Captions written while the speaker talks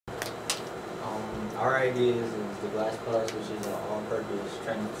Our idea is the glass class, which is an all-purpose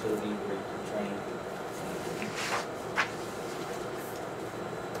training facility where you can train.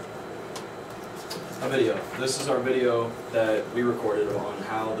 A video. This is our video that we recorded on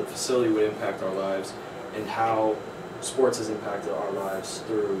how the facility would impact our lives and how sports has impacted our lives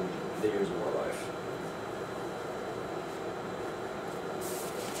through the years of our life.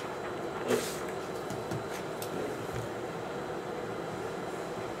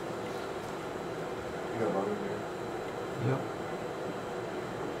 You got mine here? Yep.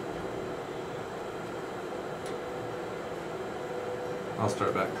 I'll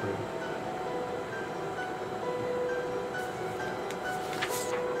start back clear.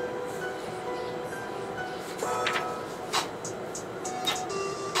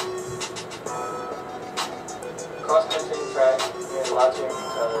 Cross country and track means a lot to me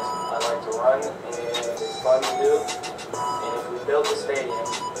because I like to run and it's fun to do. And if we built a stadium,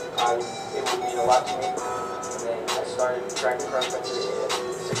 it would mean a lot to me. And then I started track and cross country in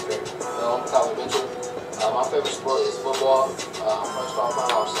 6th grade. I'm Calvin. My favorite sport is football. First off, when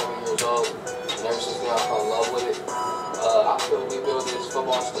I was 7 years old, and ever since then I fell in love with it. I feel we build this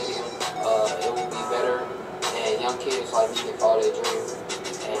football stadium, it will be better, and young kids like me can follow their dream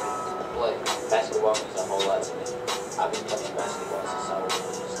and play. Basketball means a whole lot to me. I've been playing basketball since I was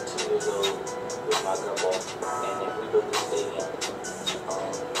 2 years old with my girl, and if we build this stadium,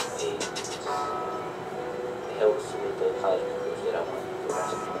 it helps with the college careers that I want for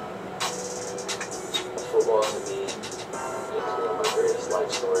basketball. Football to me is one of my greatest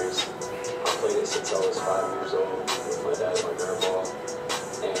life stories. I played it since I was 5 years old with my dad and my grandma,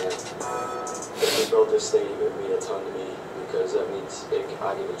 and if we built this stadium, it would mean a ton to me because that means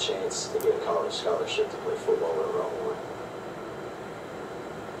I get a chance to get a college scholarship to play football wherever I want.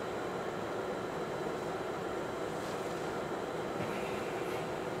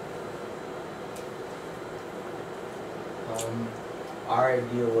 Our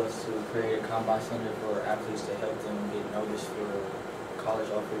idea was to create a combine center for athletes to help them get noticed for college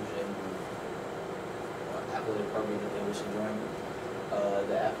offers and athletic program that they wish to join.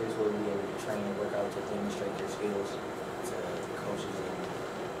 The athletes will be able to train and work out to demonstrate their skills to coaches and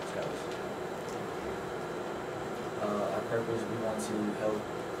scouts. Our purpose, we want to help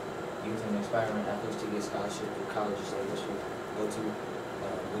youth and aspiring athletes to get scholarships to colleges they wish to go to.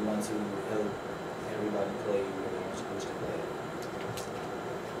 We want to help everybody play where they want schools to play.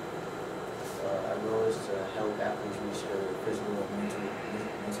 Our goal is to help athletes reach their physical and mental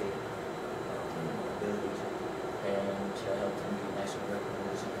abilities and to help them get national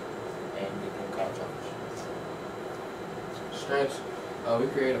recognition and get them college offers. Strengths. We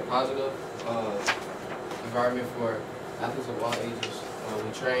create a positive environment for athletes of all ages.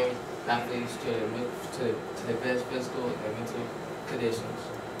 We train athletes to the best physical and mental conditions.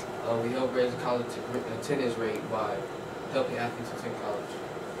 We help raise the college attendance rate by helping athletes attend college.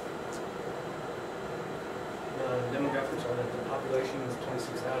 The demographics are that the population is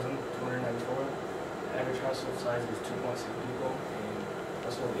 26,294. The average household size is 2.6 people, and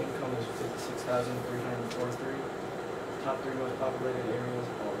household income is 56,343. Top 3 most populated areas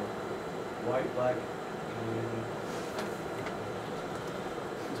are white, black, and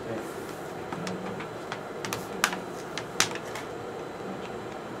Hispanic.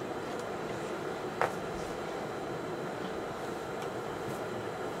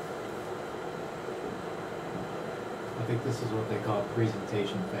 I think this is what they call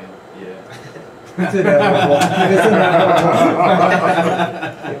presentation fail. Yeah. It's inevitable. It's inevitable.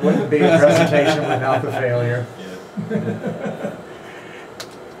 It wouldn't be a presentation without the failure. Yeah.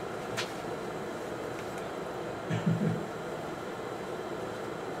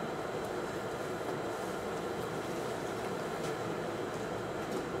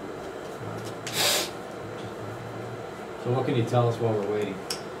 So what can you tell us while we're waiting?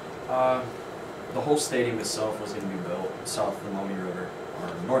 The whole stadium itself was going to be built south of the Maumee River, or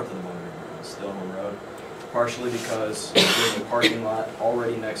north of the Maumee River on Stillman Road, partially because there's a parking lot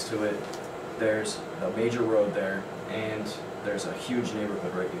already next to it, there's a major road there, and there's a huge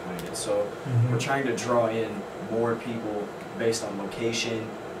neighborhood right behind it. So we're trying to draw in more people based on location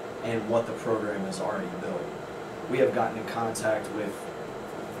and what the program has already built. We have gotten in contact with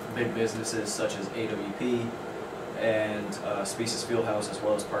big businesses such as AWP and Species Fieldhouse, as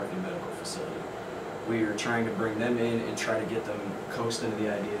well as Parkview Medical Facility. We are trying to bring them in and try to get them coast into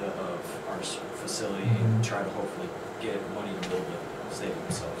the idea of our facility and try to hopefully get money to build the stadium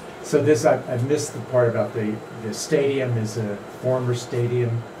itself. So this, I missed the part about the stadium is a former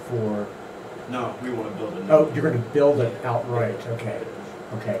stadium for... No, we want to build a new... Oh, you're going to build it outright. Okay.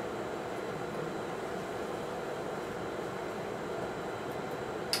 Okay.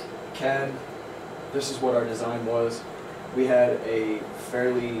 CAD, this is what our design was. We had a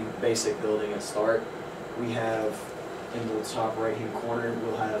fairly basic building at start. We have, in the top right-hand corner,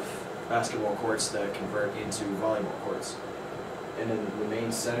 we'll have basketball courts that convert into volleyball courts. And in the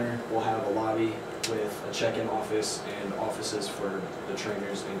main center, we'll have a lobby with a check-in office and offices for the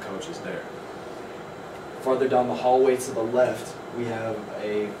trainers and coaches there. Farther down the hallway to the left, we have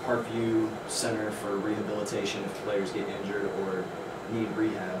a Parkview Center for rehabilitation if players get injured or need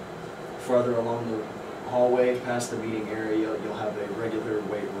rehab. Farther along the hallway, past the meeting area, you'll have a regular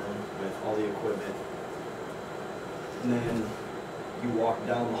weight room with all the equipment. And then you walk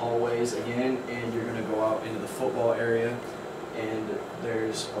down the hallways again, and you're going to go out into the football area. And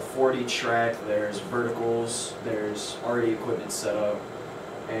there's a 40 track, there's verticals, there's already equipment set up,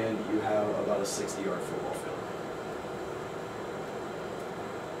 and you have about a 60-yard football field.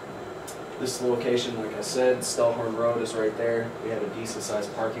 This location, like I said, Stellhorn Road is right there. We have a decent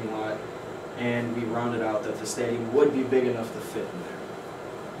sized parking lot, and we rounded out that the stadium would be big enough to fit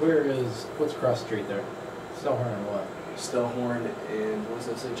in there. What's cross street there? Stellhorn and what? Stellhorn and, what does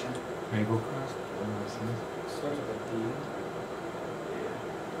that say, Chen? Maple Cross? Starts with a D.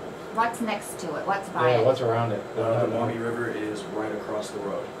 What's next to it? What's by Yeah, it? what's around it? The Maumee River is right across the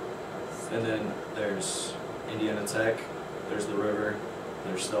road. And then there's Indiana Tech, there's the river,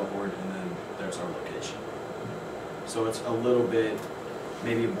 there's Stellhorn, and then there's our location. So it's a little bit,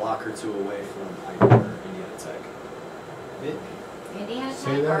 maybe a block or two away from Indiana Tech. Indiana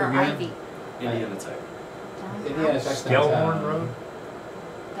Say Tech that or again. Ivy? Indiana Tech. Indiana Tech's Stellhorn downtown. Road?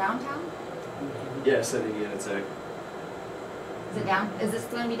 Downtown? Yeah, it said Indiana Tech. Is it down? Is this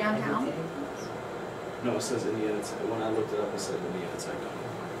going to be downtown? No, it says Indiana Tech. When I looked it up, it said Indiana Tech.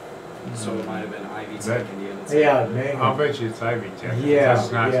 So it might have been Ivy Tech, That- Indiana Tech. Yeah, I'll man. bet you it's Ivy Tech. Yeah,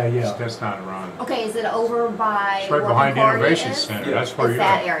 That's not, yeah. That's not around. Okay, is it over by It's right where behind Concordia Innovation is? Center. Yeah. That's where It's you're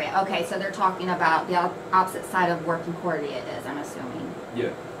that at. area. Okay, so they're talking about the opposite side of where Concordia is, I'm assuming. Yeah.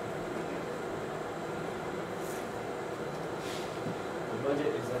 The budget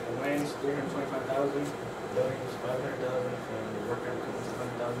is like the land's 325,000, building is 500,000, and the worker equipment's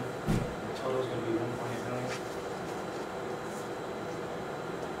 100,000. The total is going to be 1.8 million.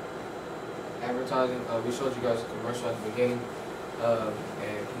 Advertising, we showed you guys a commercial at the beginning, and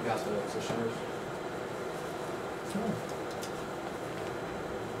he got some shirts.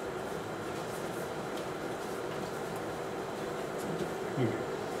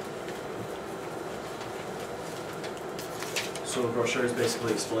 So the brochures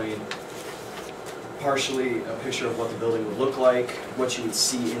basically explain partially a picture of what the building would look like, what you would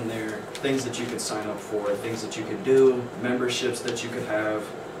see in there, things that you could sign up for, things that you could do, memberships that you could have,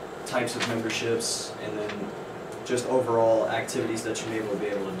 types of memberships, and then just overall activities that you may be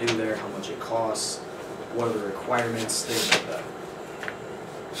able to do there, how much it costs, what are the requirements, things like that.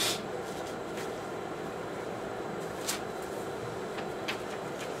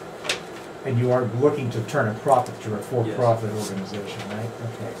 And you are looking to turn a profit to a for-profit organization, right?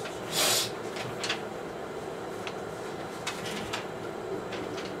 Okay.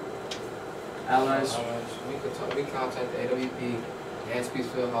 Allies, We contact the AWP and Speeds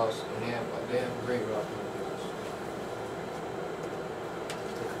Field House, and they have a great route.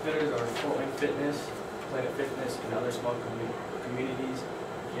 The competitors are Fort Wayne Fitness, Planet Fitness, and other small communities,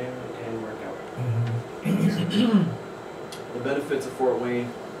 gym, and workout. the benefits of Fort Wayne,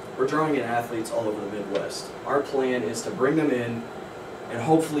 we're drawing in athletes all over the Midwest. Our plan is to bring them in and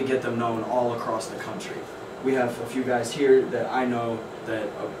hopefully get them known all across the country. We have a few guys here that I know that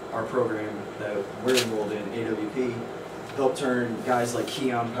our program that we're enrolled in, AWP, helped turn guys like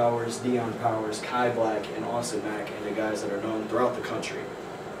Keon Powers, Dion Powers, Kai Black, and Austin Mack into guys that are known throughout the country.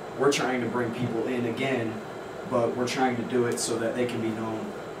 We're trying to bring people in again, but we're trying to do it so that they can be known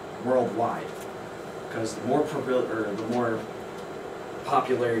worldwide. Because the more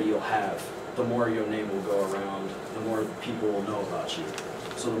popularity you'll have, the more your name will go around, the more people will know about you.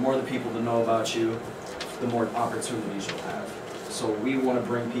 So the more the people to know about you, the more opportunities you'll have. So we want to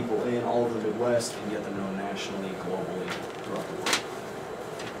bring people in all over the Midwest and get them known nationally, globally, throughout the world.